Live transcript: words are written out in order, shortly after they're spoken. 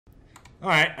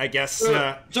Alright, I guess,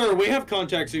 Sir, we have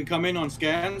contacts incoming on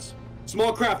scans.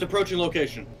 Small craft approaching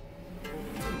location.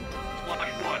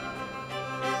 What?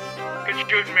 Good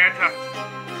shooting, Manta.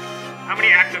 How many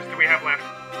actives do we have left?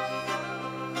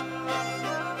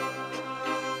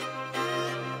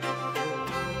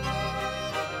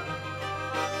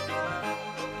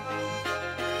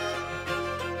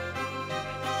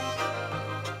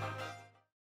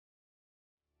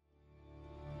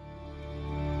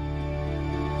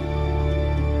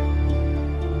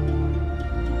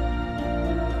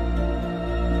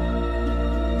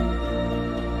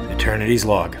 Eternity's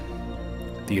log.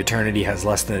 The Eternity has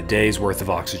less than a day's worth of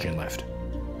oxygen left,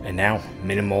 and now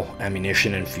minimal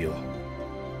ammunition and fuel.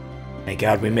 Thank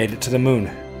God we made it to the moon.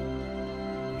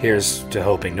 Here's to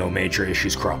hoping no major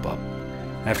issues crop up.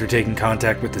 After taking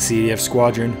contact with the CDF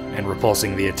squadron and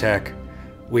repulsing the attack,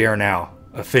 we are now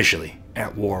officially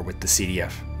at war with the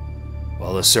CDF.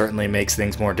 While this certainly makes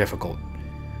things more difficult,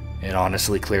 it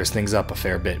honestly clears things up a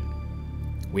fair bit.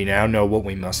 We now know what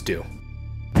we must do.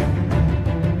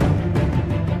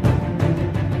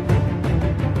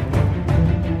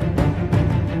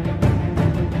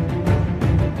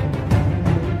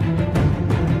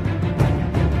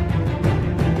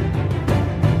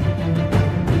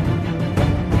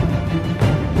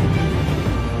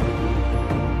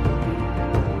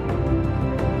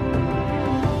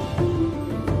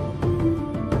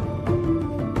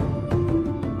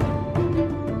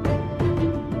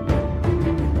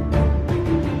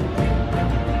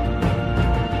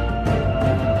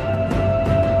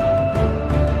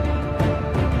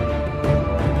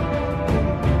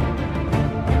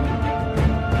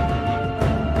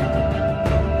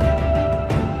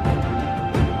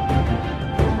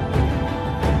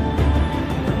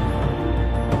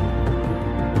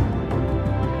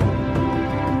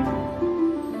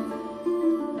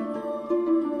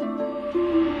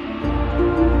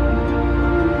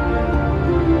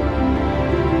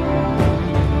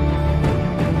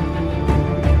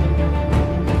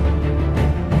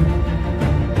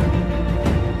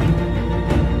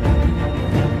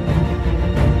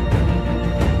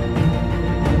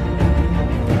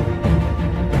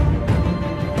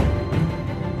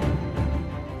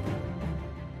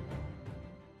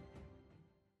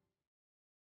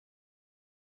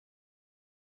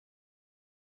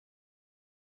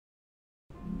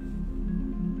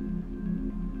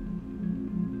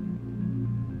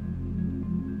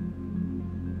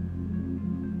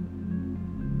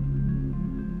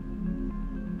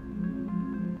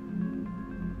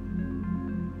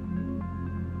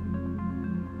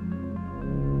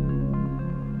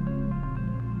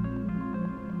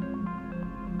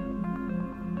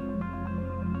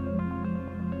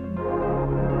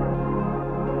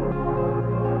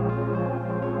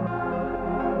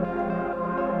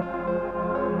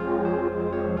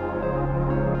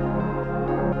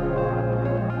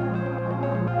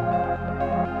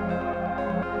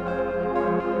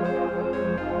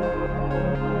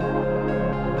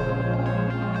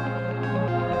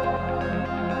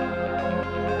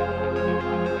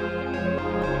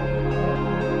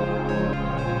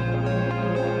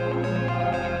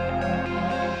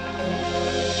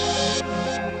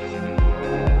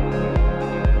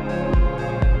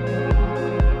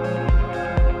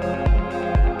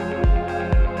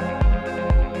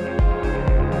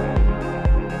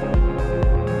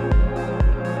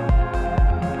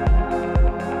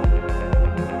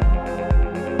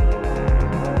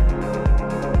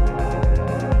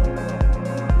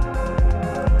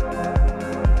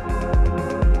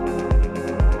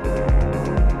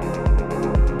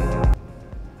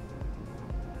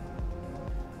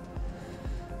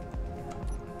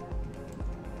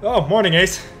 Oh, morning,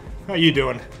 Ace. How you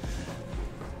doing?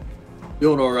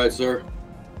 Doing alright, sir.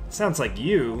 Sounds like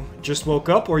you just woke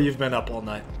up or you've been up all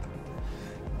night.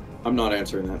 I'm not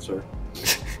answering that, sir.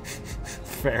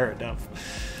 Fair enough.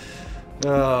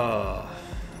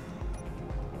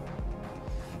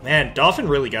 Man, Dolphin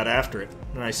really got after it,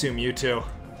 and I assume you too.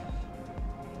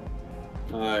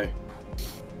 Aye.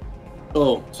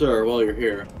 Oh, sir, while you're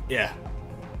here. Yeah.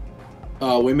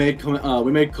 We made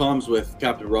comms with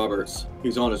Captain Roberts.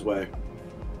 He's on his way.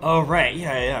 Oh, right.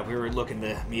 Yeah. We were looking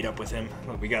to meet up with him,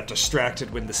 but we got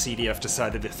distracted when the CDF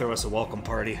decided to throw us a welcome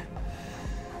party.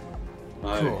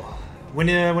 Aye. Cool. When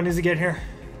does he get here?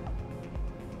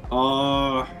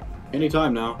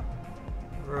 Anytime now.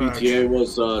 Roger. PTA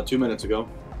was 2 minutes ago.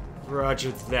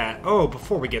 Roger that. Oh,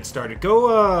 before we get started,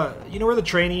 go, you know where the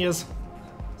trainee is?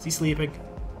 Is he sleeping?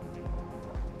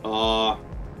 Oh.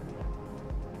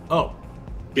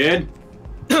 Kid?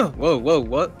 Whoa,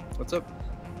 what? What's up?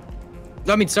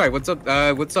 I mean, sorry, what's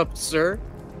up, sir?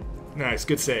 Nice,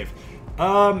 good save.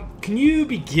 Can you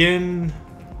begin...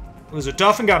 Was it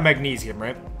Dolphin got magnesium,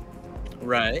 right?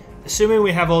 Right. Assuming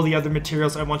we have all the other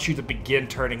materials, I want you to begin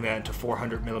turning that into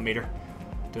 400 millimeter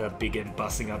to begin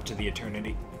busing up to the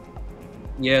Eternity.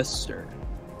 Yes, sir.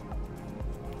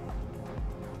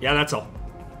 Yeah, that's all.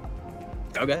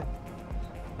 Okay.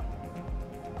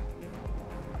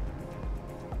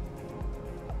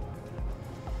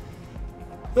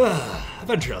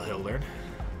 Eventually he'll learn.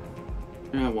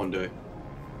 Yeah, one day.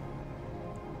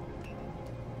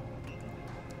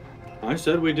 I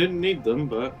said we didn't need them,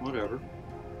 but whatever.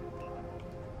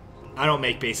 I don't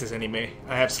make bases anyway.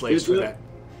 I have slaves Is for it? that.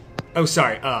 Oh,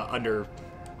 sorry. Under...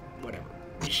 whatever.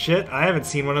 Shit, I haven't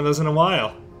seen one of those in a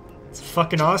while. It's a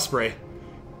fucking osprey.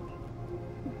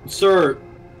 Sir,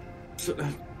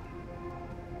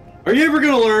 are you ever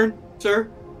gonna learn, sir?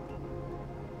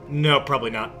 No,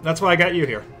 probably not. That's why I got you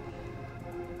here.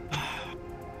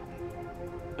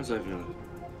 As I've noted.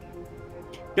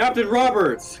 Captain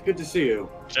Roberts, good to see you.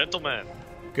 Gentlemen.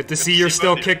 Good to see you're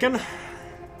still both of you. kicking.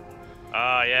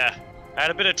 Yeah. I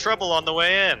had a bit of trouble on the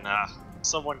way in.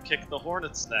 Someone kicked the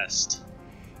hornet's nest.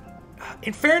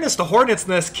 In fairness, the hornet's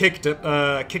nest kicked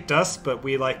us, but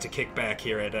we like to kick back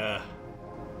here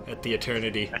at the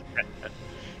Eternity.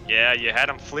 Yeah, you had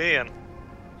him fleeing.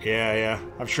 Yeah.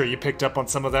 I'm sure you picked up on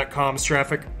some of that comms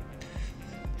traffic.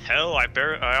 Hell,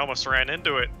 I almost ran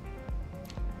into it.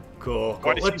 Cool.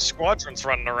 Quite a few squadrons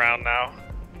running around now.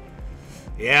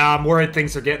 Yeah, I'm worried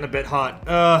things are getting a bit hot.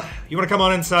 You want to come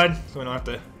on inside so we don't have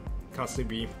to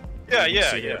constantly be...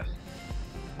 Yeah.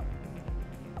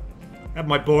 Have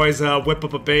my boys whip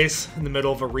up a base in the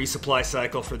middle of a resupply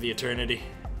cycle for the Eternity.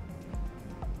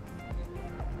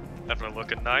 Definitely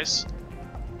looking nice.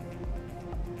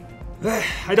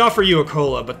 I'd offer you a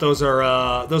cola, but those are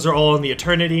all in the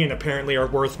Eternity and apparently are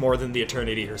worth more than the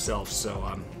Eternity herself. So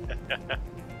I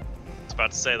was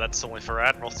about to say that's only for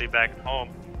Admiralty back at home.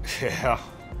 yeah,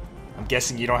 I'm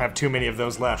guessing you don't have too many of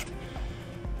those left.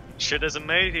 Shit isn't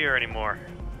made here anymore.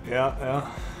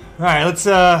 Yeah. All right,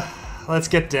 let's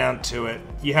get down to it.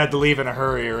 You had to leave in a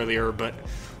hurry earlier, but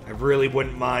I really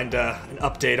wouldn't mind an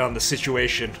update on the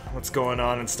situation, what's going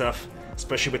on and stuff,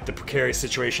 especially with the precarious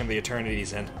situation the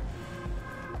Eternity's in.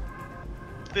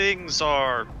 Things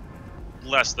are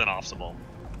less than optimal.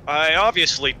 I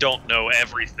obviously don't know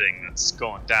everything that's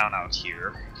going down out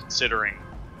here, considering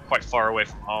quite far away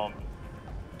from home.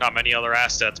 Not many other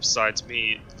assets besides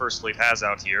me First Fleet has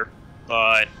out here,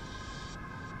 but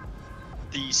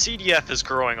the CDF is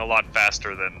growing a lot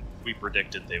faster than we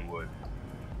predicted they would.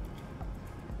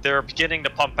 They're beginning to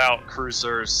pump out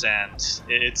cruisers, and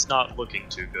it's not looking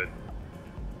too good.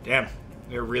 Damn,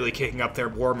 they're really kicking up their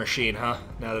war machine, huh?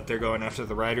 Now that they're going after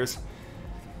the riders.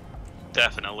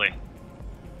 Definitely.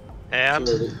 And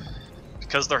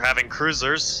because they're having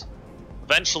cruisers,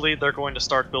 eventually they're going to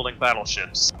start building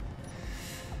battleships.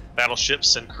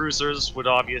 Battleships and cruisers would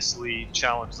obviously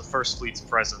challenge the First Fleet's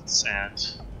presence,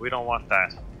 and we don't want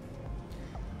that.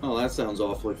 Oh, that sounds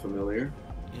awfully familiar.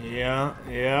 Yeah.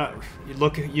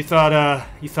 You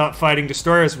thought fighting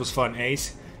destroyers was fun,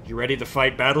 Ace? You ready to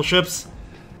fight battleships?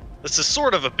 This is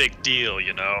sort of a big deal,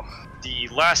 you know. The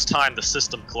last time the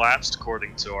system collapsed,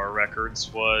 according to our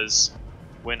records, was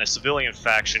when a civilian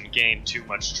faction gained too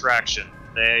much traction.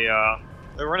 They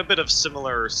were in a bit of a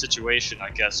similar situation,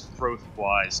 I guess,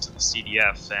 growth-wise to the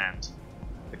CDF, and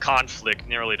the conflict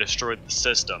nearly destroyed the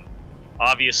system.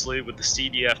 Obviously, with the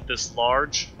CDF this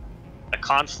large, a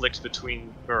conflict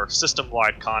between, or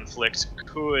system-wide conflict,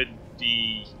 could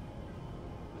be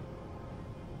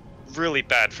really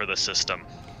bad for the system.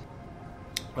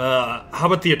 How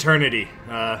about the Eternity?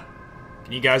 Can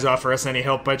you guys offer us any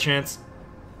help by chance?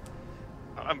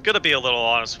 I'm gonna be a little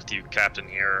honest with you, Captain,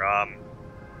 here.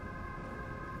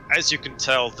 As you can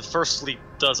tell, the First Fleet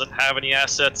doesn't have any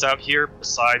assets out here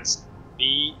besides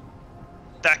me.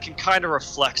 That can kind of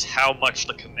reflect how much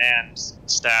the command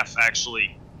staff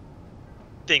actually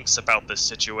thinks about this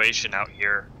situation out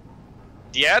here.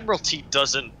 The Admiralty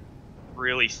doesn't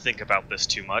really think about this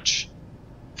too much.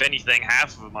 If anything,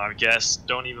 half of them, I guess,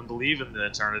 don't even believe in the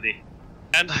Eternity.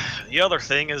 And the other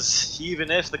thing is,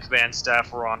 even if the command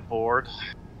staff were on board,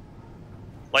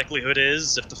 likelihood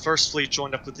is, if the First Fleet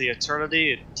joined up with the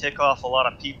Eternity, it'd tick off a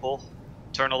lot of people,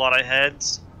 turn a lot of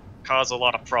heads, cause a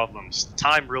lot of problems. The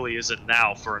time really isn't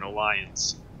now for an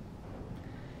alliance.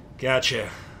 Gotcha.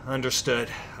 Understood.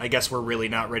 I guess we're really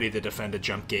not ready to defend a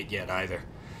jump gate yet, either.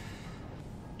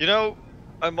 You know,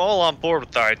 I'm all on board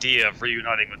with the idea of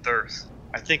reuniting with Earth.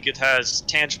 I think it has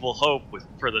tangible hope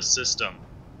for the system.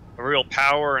 A real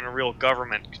power and a real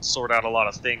government could sort out a lot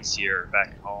of things here back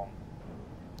at home.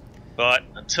 But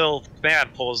until the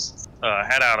command pulls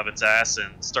head out of its ass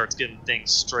and starts getting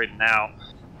things straightened out.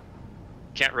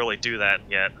 Can't really do that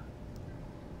yet.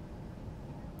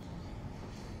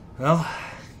 Well,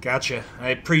 gotcha. I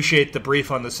appreciate the brief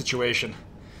on the situation.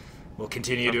 We'll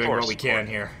continue doing what we can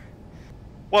here.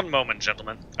 One moment,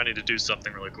 gentlemen. I need to do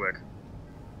something really quick.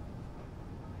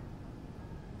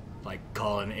 Like,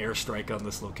 call an airstrike on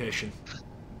this location.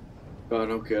 Oh,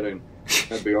 no kidding.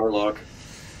 That'd be our luck.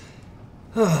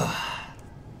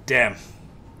 Damn.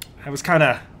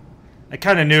 I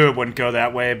kinda knew it wouldn't go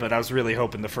that way, but I was really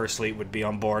hoping the First Fleet would be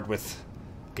on board with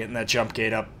getting that jump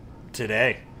gate up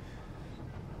today.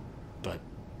 But,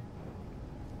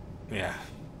 yeah.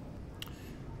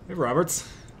 Hey, Roberts.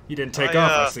 You didn't take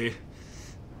off, I see.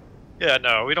 Yeah,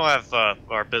 no, we don't have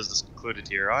our business concluded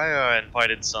here. I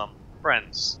invited some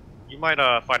friends. You might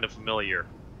find them familiar.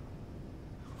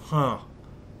 Huh.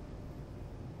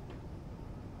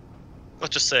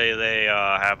 Let's just say they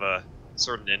have a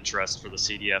certain interest for the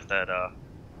CDF that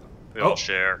we all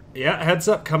share. Yeah, heads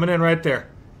up, coming in right there.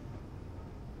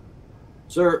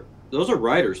 Sir, those are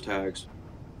rider's tags.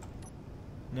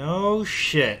 No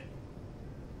shit.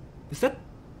 Is that...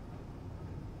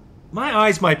 My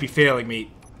eyes might be failing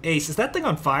me. Ace, is that thing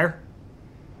on fire?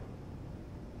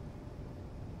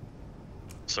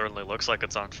 Certainly looks like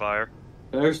it's on fire.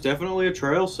 There's definitely a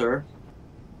trail, sir.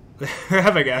 They're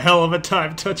having a hell of a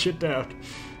time touching down.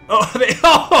 Oh, they...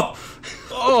 Oh!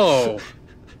 Oh!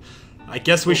 I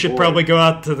guess we should probably go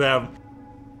out to them.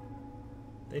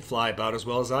 They fly about as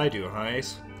well as I do, huh,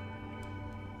 Ace?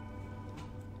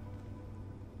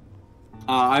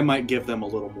 I might give them a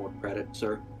little more credit,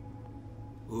 sir.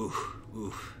 Ooh,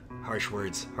 ooh. Harsh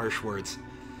words, harsh words.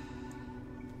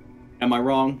 Am I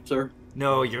wrong, sir?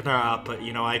 No, you're not, but,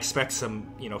 you know, I expect some,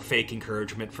 you know, fake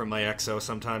encouragement from my XO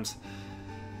sometimes.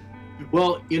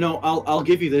 Well, you know, I'll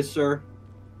give you this, sir.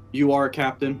 You are a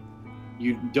captain.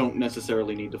 You don't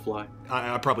necessarily need to fly.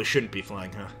 I probably shouldn't be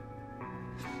flying, huh?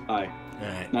 Aye.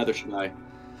 Alright. Neither should I.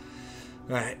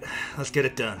 Alright, let's get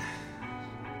it done.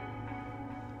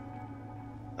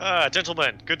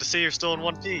 Gentlemen, good to see you're still in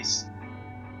one piece.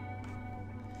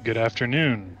 Good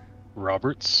afternoon,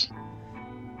 Roberts.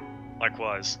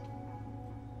 Likewise.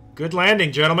 Good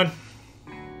landing, gentlemen.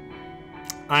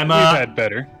 We've had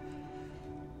better.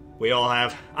 We all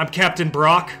have. I'm Captain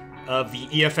Brock of the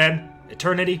EFN,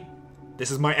 Eternity.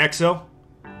 This is my XO,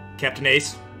 Captain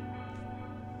Ace.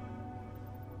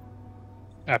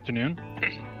 Afternoon.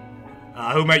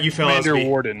 Who might you fellas Commander be?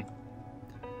 Warden.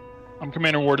 I'm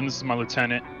Commander Warden, this is my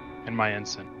lieutenant and my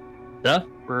ensign. Yeah?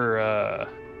 We're,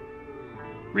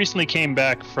 recently came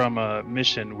back from a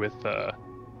mission with,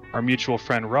 our mutual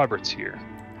friend Roberts here.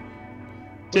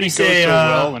 Didn't go so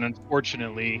well, and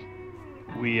unfortunately,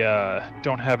 we,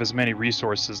 don't have as many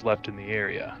resources left in the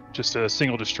area. Just a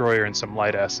single destroyer and some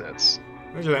light assets.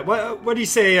 Roger that. What do you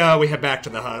say we head back to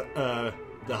the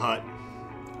hut?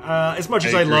 As much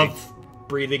as I agree. love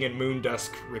breathing in moon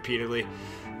dusk repeatedly,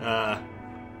 I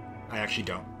actually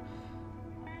don't.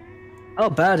 How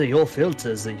bad are your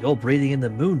filters that you're breathing in the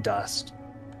moon dust?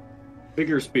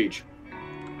 Figure of speech.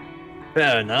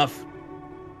 Fair enough.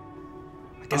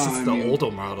 I guess it's the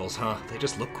older models, huh? They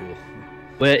just look cool.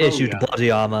 We're issued yeah.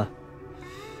 body armor.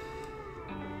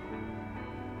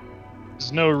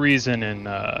 There's no reason in,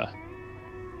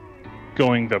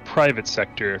 going the private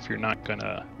sector if you're not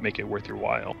gonna make it worth your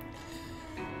while.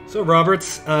 So,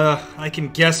 Roberts, I can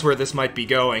guess where this might be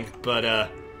going, but,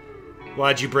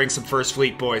 why'd you bring some First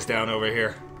Fleet boys down over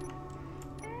here?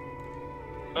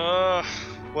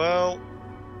 Well,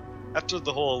 after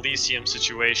the whole Elysium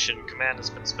situation, Command has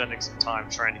been spending some time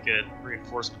trying to get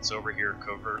reinforcements over here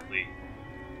covertly.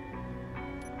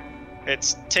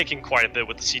 It's taking quite a bit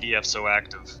with the CDF so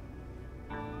active.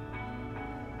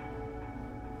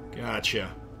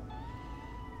 Gotcha.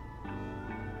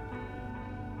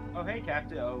 Oh, hey,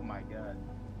 Captain. Oh, my God.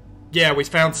 Yeah, we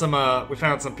found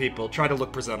some people. Try to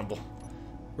look presentable.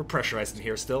 We're pressurized in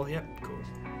here still. Yep, cool.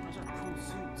 Those are cool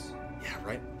suits. Yeah,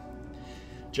 right.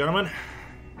 Gentlemen?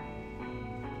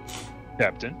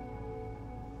 Captain.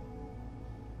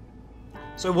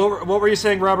 So what were you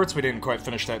saying, Roberts? We didn't quite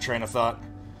finish that train of thought.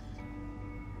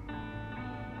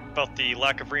 About the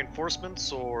lack of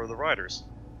reinforcements or the riders?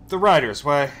 The riders,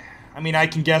 why? I mean, I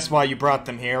can guess why you brought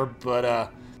them here, but,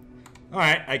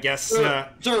 alright, I guess,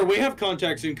 Sir, we have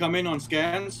contacts incoming on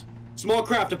scans. Small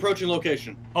craft approaching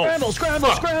location. Oh, Scramble, scramble,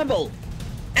 fuck. scramble!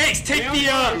 Ace, take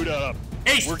Suit up.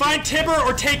 Ace, We're find Timber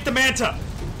or take the Manta!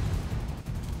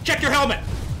 Check your helmet!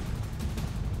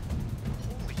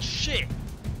 Holy shit!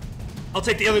 I'll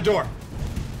take the other door.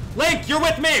 Link, you're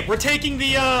with me! We're taking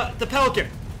the Pelican.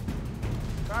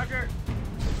 Roger.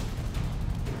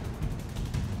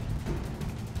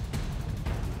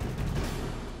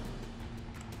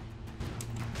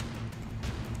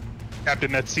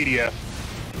 Captain, that's CDF.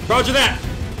 Roger that.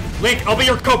 Link, I'll be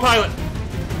your co-pilot.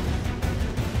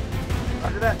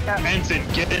 Roger that, Captain. Ensign,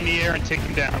 get in the air and take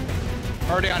him down.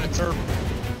 Already on it, sir.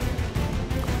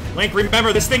 Link,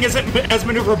 remember, this thing isn't as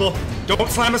maneuverable. Don't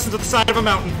slam us into the side of a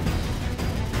mountain.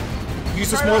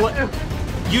 Use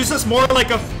us more like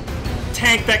a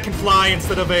tank that can fly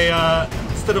instead of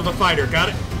a fighter. Got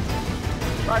it?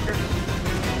 Roger.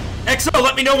 XO,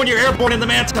 let me know when you're airborne in the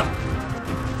Manta.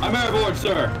 I'm airborne,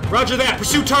 sir. Roger that.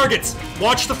 Pursue targets.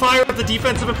 Watch the fire of the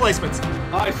defensive emplacements.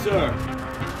 Aye, sir.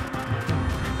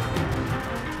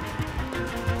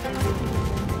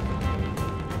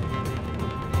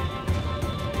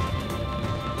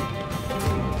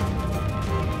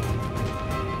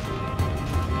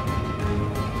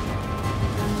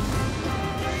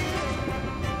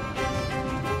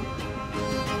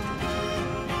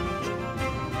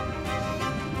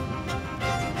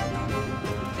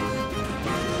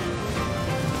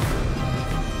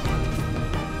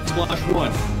 Splash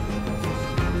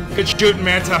 1. Good shooting,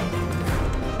 Manta.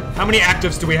 How many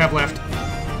actives do we have left?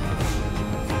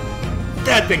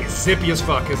 That thing is zippy as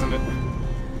fuck, isn't it?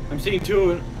 I'm seeing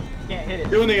 2 Can't hit it.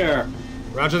 2 in the air.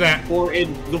 Roger that. Or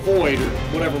in the void, or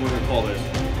whatever we're gonna call this.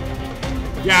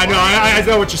 Yeah, no, I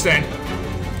know what you're saying.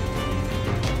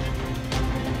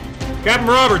 Captain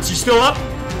Roberts, you still up?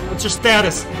 What's your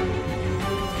status?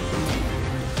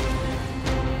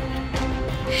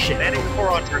 Shit. Landing 4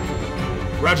 on target.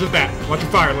 Roger that. Watch your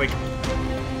fire, Link.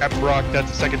 Captain Brock, that's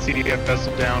the second CDF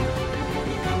vessel down.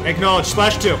 Acknowledge.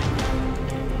 Slash 2.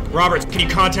 Roberts, can you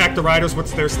contact the riders?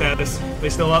 What's their status? They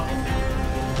still up?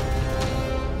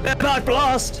 They're not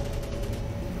lost!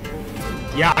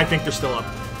 Yeah, I think they're still up.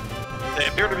 They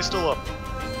appear to be still up.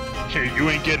 Here, you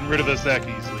ain't getting rid of us that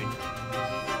easily.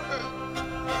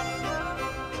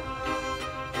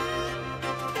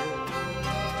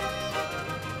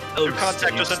 New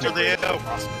contact just entered the AO.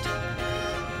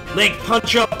 Link,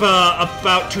 punch up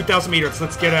about 2,000 meters.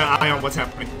 Let's get an eye on what's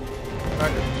happening.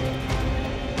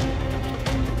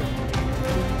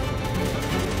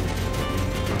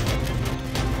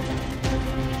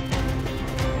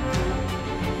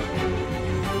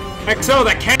 XO,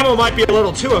 that camel might be a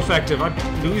little too effective. I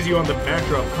lose you on the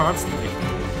backdrop constantly.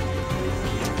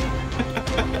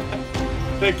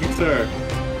 Thank you, sir.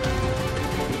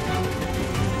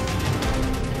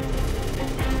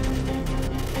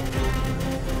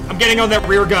 I'm getting on that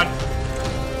rear gun.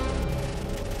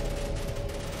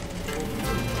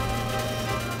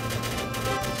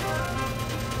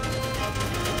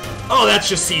 Oh, that's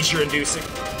just seizure-inducing.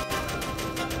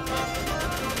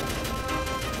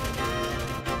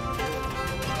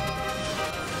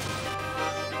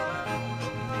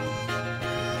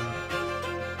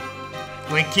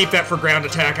 Link, keep that for ground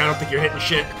attack. I don't think you're hitting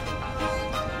shit.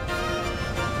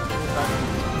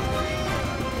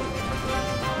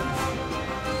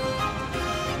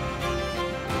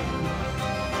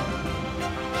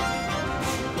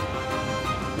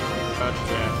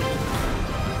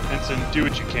 Ensign, do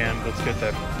what you can. Let's get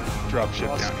that drop ship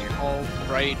down here. All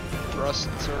right,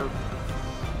 thrusts are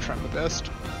trying my best.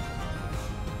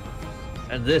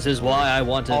 And this is why I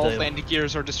wanted All to... landing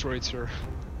gears are destroyed, sir.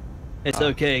 It's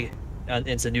okay. And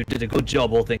Ensign, you did a good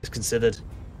job, all things considered.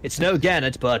 It's no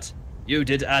Gannet, but you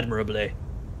did admirably.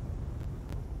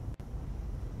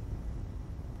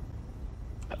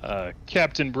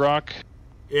 Captain Brock,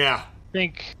 Yeah. I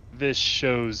think this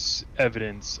shows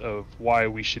evidence of why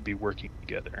we should be working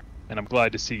together. And I'm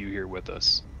glad to see you here with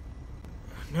us.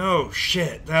 No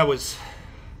shit. That was...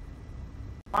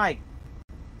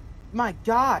 My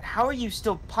God, how are you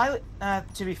still pilot?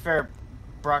 To be fair,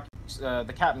 Brock,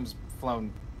 the captain's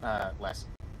flown less.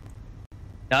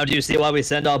 Now do you see why we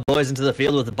send our boys into the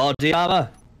field with the body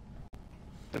armor?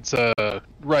 That's a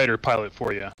rider pilot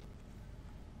for you.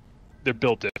 They're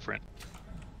built different.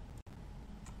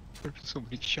 There's so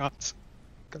many shots.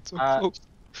 Got so close.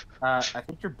 I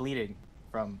think you're bleeding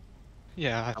from...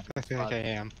 Yeah, I think I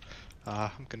am.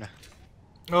 I'm gonna...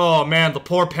 Oh man, the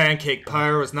poor pancake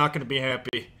pyro is not going to be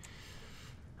happy.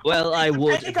 Well, I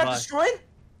would... It got destroyed?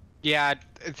 Yeah,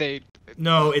 they...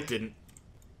 No, it didn't.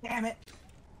 Damn it.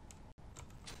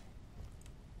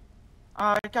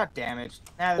 It got damaged.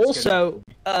 Nah, that's Also,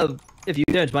 if you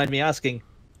don't mind me asking,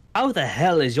 how the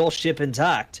hell is your ship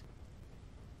intact?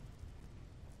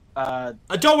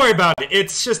 Don't worry about it.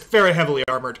 It's just very heavily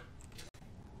armored.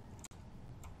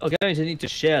 You're going to need to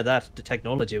share that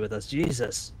technology with us,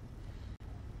 Jesus.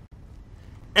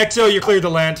 XO, you're cleared to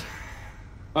land.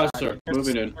 Sir,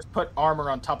 moving in. Just put armor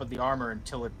on top of the armor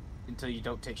until you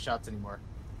don't take shots anymore.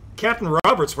 Captain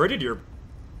Roberts, where'd your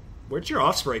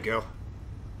offspray go?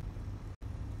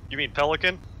 You mean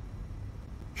Pelican?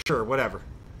 Sure, whatever.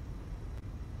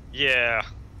 Yeah.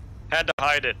 Had to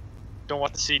hide it. Don't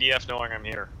want the CDF knowing I'm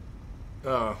here.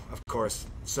 Oh, of course.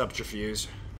 Subterfuge.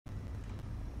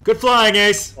 Good flying,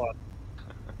 Ace!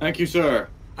 Thank you, sir.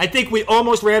 I think we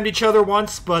almost rammed each other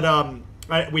once, but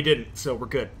we didn't, so we're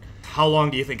good. How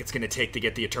long do you think it's going to take to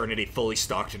get the Eternity fully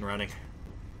stocked and running?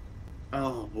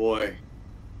 Oh, boy.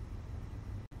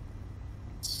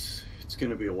 It's going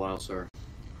to be a while, sir.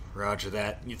 Roger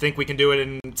that. You think we can do it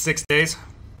in 6 days?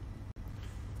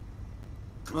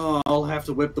 I'll have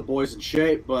to whip the boys in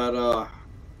shape, but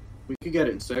we could get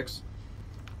it in 6.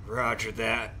 Roger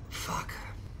that. Fuck.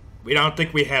 We don't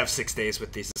think we have 6 days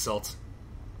with these assaults.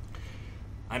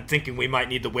 I'm thinking we might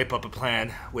need to whip up a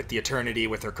plan with the Eternity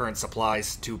with our current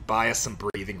supplies to buy us some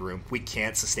breathing room. We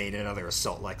can't sustain another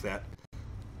assault like that.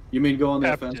 You mean go on the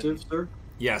Captain. offensive, sir?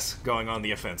 Yes, going on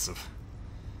the offensive.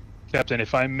 Captain,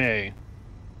 if I may,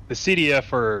 the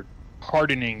CDF are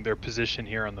hardening their position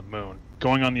here on the moon.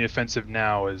 Going on the offensive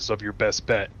now is of your best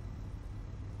bet.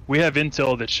 We have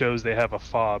intel that shows they have a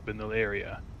fob in the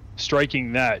area.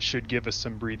 Striking that should give us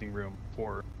some breathing room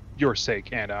for your sake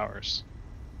and ours.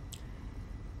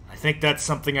 I think that's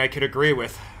something I could agree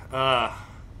with. Let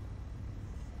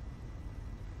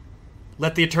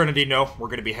the Eternity know we're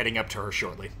going to be heading up to her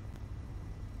shortly.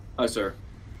 Aye, sir.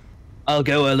 I'll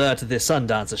go alert the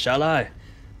Sundancer, shall I?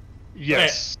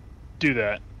 Yes, do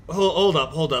that. Hold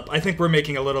up. I think we're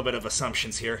making a little bit of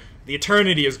assumptions here. The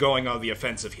Eternity is going on the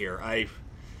offensive here.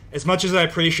 As much as I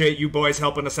appreciate you boys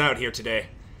helping us out here today,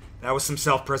 that was some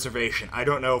self-preservation. I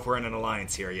don't know if we're in an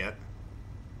alliance here yet.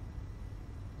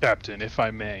 Captain, if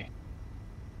I may,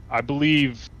 I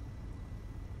believe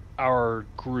our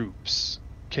groups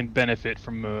can benefit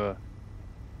from a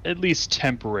at least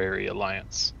temporary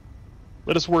alliance.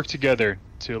 Let us work together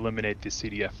to eliminate the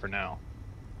CDF for now.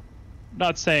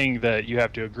 Not saying that you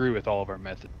have to agree with all of our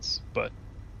methods, but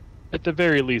at the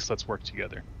very least, let's work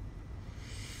together.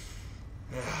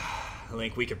 I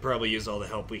think we could probably use all the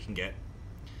help we can get.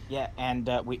 Yeah, and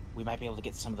we might be able to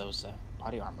get some of those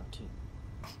body armor too.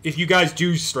 If you guys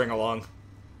do string along,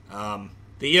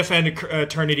 the EFN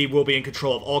Eternity will be in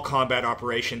control of all combat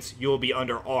operations. You will be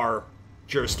under our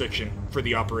jurisdiction for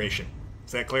the operation.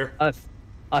 Is that clear?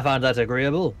 I find that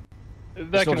agreeable.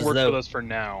 That can work with us for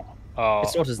now.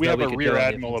 We have a rear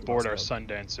admiral aboard our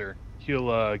Sundancer.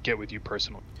 He'll get with you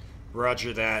personally.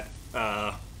 Roger that.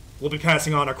 We'll be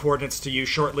passing on our coordinates to you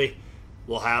shortly.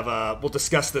 We'll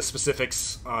discuss the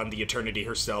specifics on the Eternity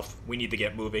herself. We need to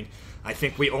get moving. I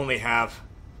think we only have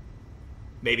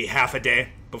maybe half a day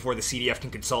before the CDF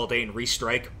can consolidate and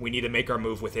restrike. We need to make our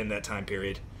move within that time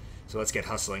period. So let's get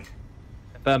hustling.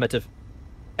 Affirmative.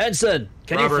 Ensign,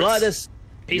 can you fly this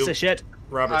piece of shit?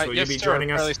 Roberts, will you be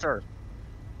joining us? Sir.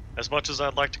 As much as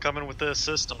I'd like to come in with the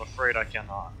assist, I'm afraid I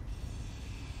cannot.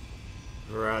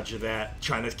 Roger that.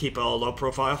 Trying to keep a low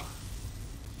profile?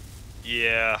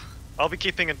 Yeah. I'll be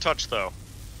keeping in touch, though.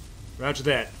 Roger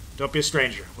that. Don't be a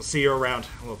stranger. We'll see you around.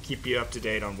 We'll keep you up to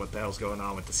date on what the hell's going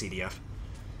on with the CDF.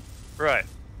 Right.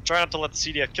 Try not to let the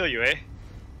CDF kill you, eh?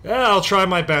 Yeah, I'll try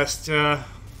my best.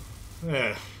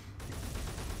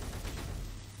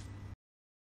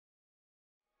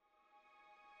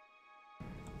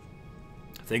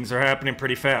 Things are happening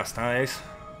pretty fast, huh, Ace?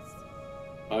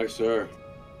 Aye, sir.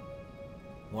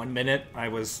 1 minute, I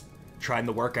was trying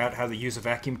to work out how to use a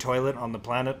vacuum toilet on the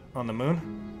planet, on the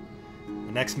moon.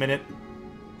 The next minute,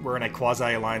 we're in a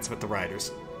quasi-alliance with the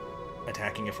Riders,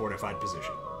 attacking a fortified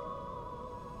position.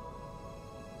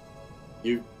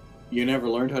 You never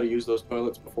learned how to use those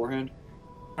toilets beforehand?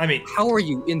 I mean... How are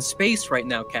you in space right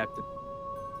now, Captain?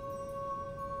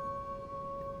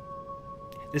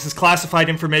 This is classified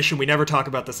information. We never talk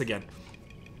about this again.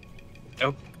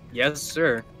 Oh, yes,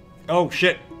 sir. Oh,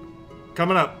 shit.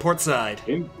 Coming up, port side.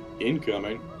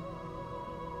 Incoming.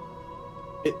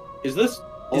 Is this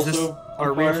also Is this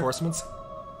our reinforcements?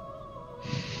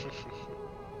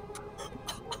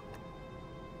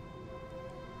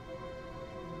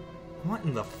 What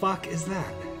in the fuck is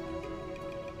that?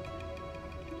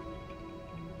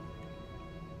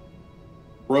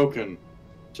 Broken,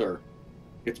 sir.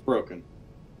 It's broken.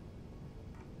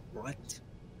 What?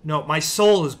 No, my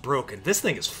soul is broken. This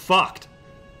thing is fucked.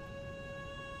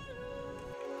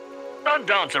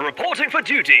 Sundancer reporting for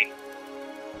duty.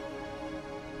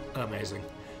 Amazing.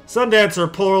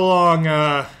 Sundancer,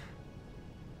 pull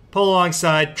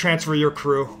alongside, transfer your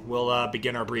crew. We'll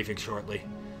begin our briefing shortly.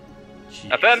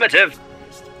 Jeez. Affirmative.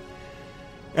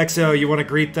 XO, you want to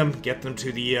greet them? Get them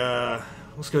to the,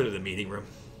 let's go to the meeting room.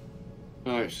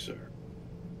 Aye, sir.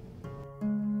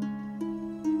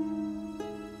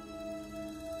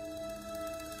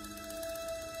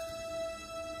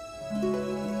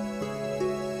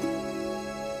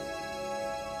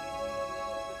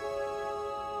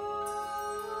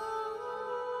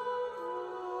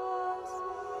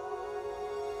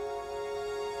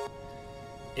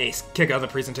 Ace, kick out the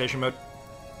presentation mode.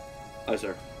 Aye,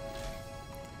 sir.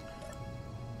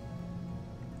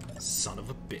 Son of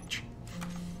a bitch.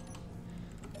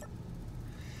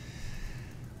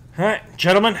 Alright,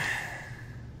 gentlemen.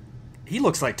 He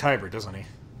looks like Tiber, doesn't he?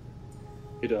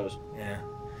 He does.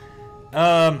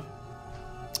 Yeah.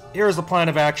 Here's the plan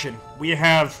of action. We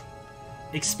have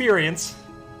experience,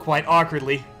 quite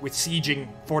awkwardly, with sieging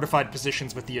fortified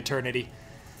positions with the Eternity.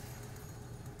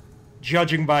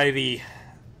 Judging by the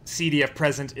CDF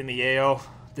present in the AO,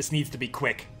 this needs to be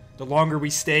quick. The longer we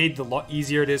stayed, the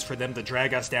easier it is for them to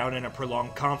drag us down in a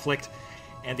prolonged conflict,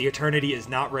 and the Eternity is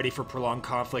not ready for prolonged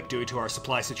conflict due to our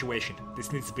supply situation.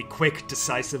 This needs to be quick,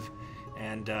 decisive,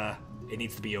 and it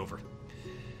needs to be over.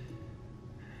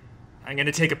 I'm going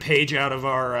to take a page out of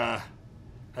our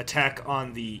attack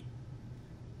on the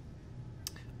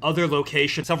other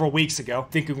location several weeks ago,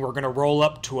 thinking we're going to roll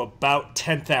up to about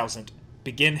 10,000.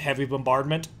 Begin heavy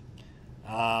bombardment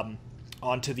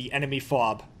onto the enemy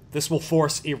FOB. This will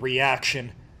force a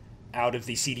reaction out of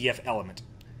the CDF element.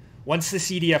 Once the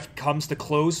CDF comes to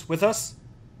close with us,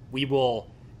 we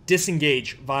will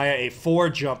disengage via a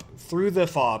forward jump through the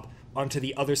FOB onto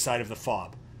the other side of the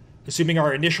FOB. Assuming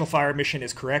our initial fire mission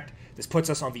is correct, this puts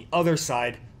us on the other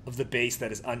side of the base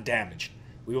that is undamaged.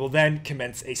 We will then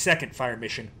commence a second fire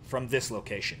mission from this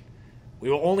location. We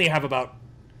will only have about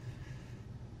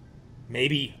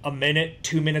maybe a minute,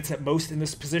 2 minutes at most in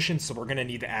this position, so we're going to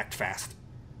need to act fast.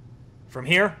 From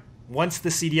here, once the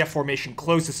CDF formation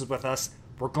closes with us,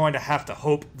 we're going to have to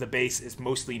hope the base is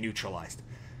mostly neutralized.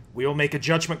 We will make a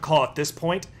judgment call at this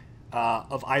point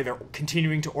of either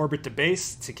continuing to orbit the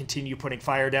base to continue putting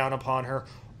fire down upon her,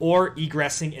 or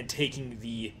egressing and taking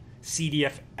the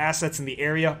CDF assets in the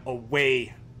area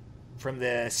away from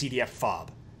the CDF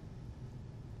FOB.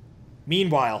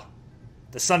 Meanwhile,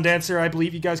 the Sundancer, I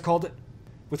believe you guys called it.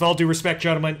 With all due respect,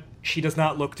 gentlemen, she does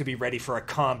not look to be ready for a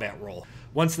combat role.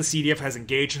 Once the CDF has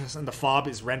engaged us and the FOB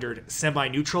is rendered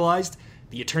semi-neutralized,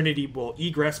 the Eternity will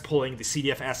egress, pulling the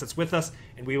CDF assets with us,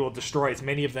 and we will destroy as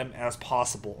many of them as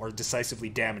possible, or decisively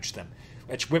damage them.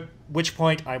 At which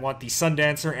point, I want the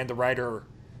Sundancer and the Rider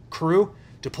crew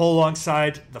to pull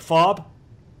alongside the FOB,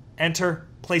 enter,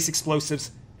 place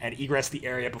explosives, and egress the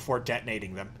area before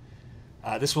detonating them.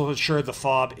 This will ensure the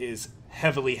FOB is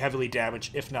heavily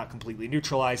damaged, if not completely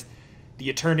neutralized. The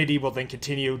Eternity will then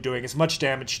continue doing as much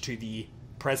damage to the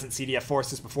present CDF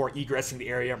forces before egressing the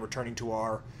area and returning to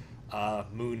our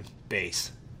moon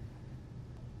base.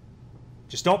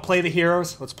 Just don't play the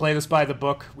heroes. Let's play this by the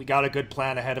book. We got a good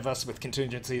plan ahead of us with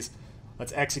contingencies.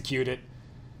 Let's execute it,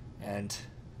 and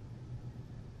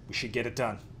we should get it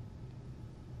done.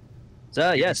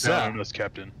 Sir, yes, sir. Down on us,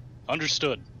 Captain.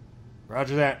 Understood.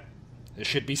 Roger that. This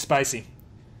should be spicy.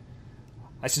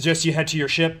 I suggest you head to your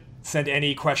ship. Send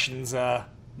any questions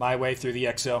my way through the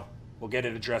XO. We'll get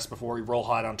it addressed before we roll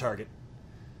hot on target.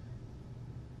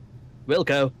 We'll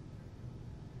go.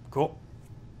 Cool.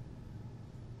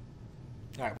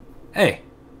 Alright. Hey,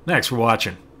 thanks for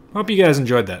watching. Hope you guys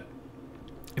enjoyed that.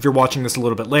 If you're watching this a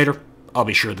little bit later, I'll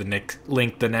be sure to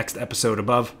link the next episode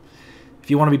above. If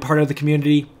you want to be part of the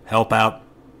community, help out,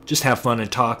 just have fun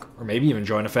and talk, or maybe even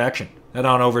join a faction, head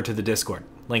on over to the Discord.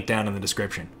 Link down in the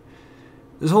description.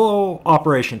 This whole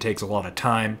operation takes a lot of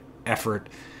time, effort,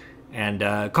 and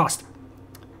cost.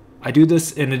 I do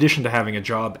this in addition to having a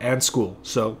job and school,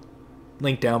 so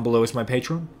link down below is my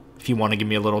Patreon. If you want to give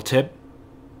me a little tip,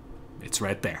 it's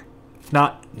right there. If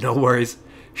not, no worries.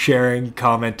 Sharing,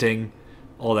 commenting,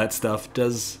 all that stuff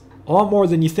does a lot more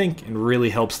than you think and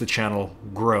really helps the channel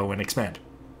grow and expand.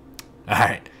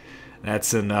 Alright,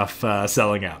 that's enough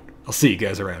selling out. I'll see you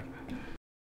guys around.